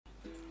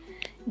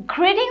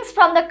Greetings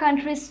from the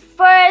country's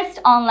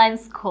first online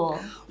school.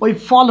 We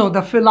follow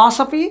the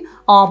philosophy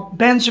of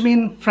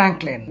Benjamin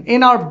Franklin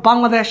in our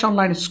Bangladesh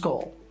online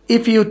school.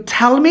 If you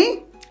tell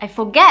me, I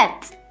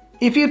forget.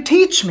 if you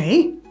teach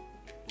me,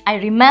 I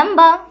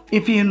remember.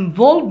 if you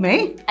involve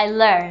me, I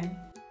learn.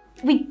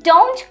 We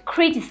don't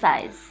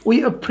criticize.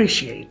 we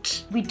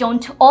appreciate. We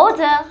don't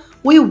order.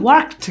 We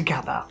work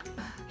together.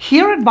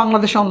 Here at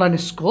Bangladesh Online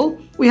School,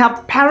 we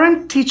have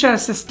parent-teacher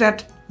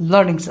assisted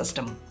learning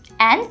system.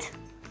 And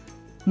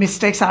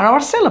Mistakes are our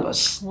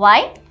syllabus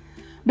why?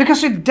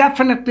 because we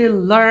definitely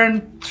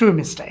learn through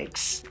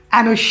mistakes.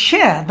 And we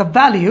share the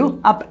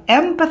value of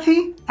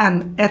empathy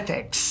and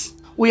ethics.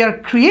 We are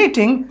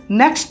creating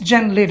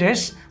next-gen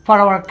leaders for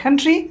our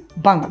country,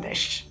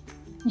 Bangladesh.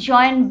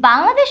 Join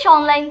Bangladesh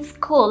Online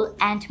School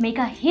and make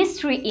a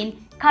history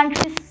in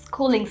country's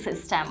schooling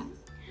system.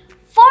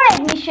 For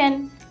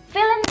admission,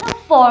 fill in the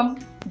form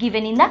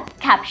given in the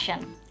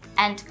caption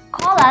and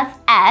call us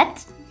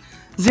at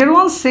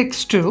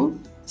 0162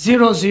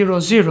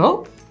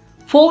 000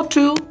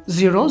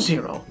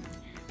 4200.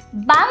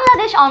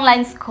 Bangladesh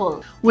Online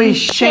School. We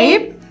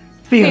shape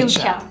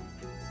future.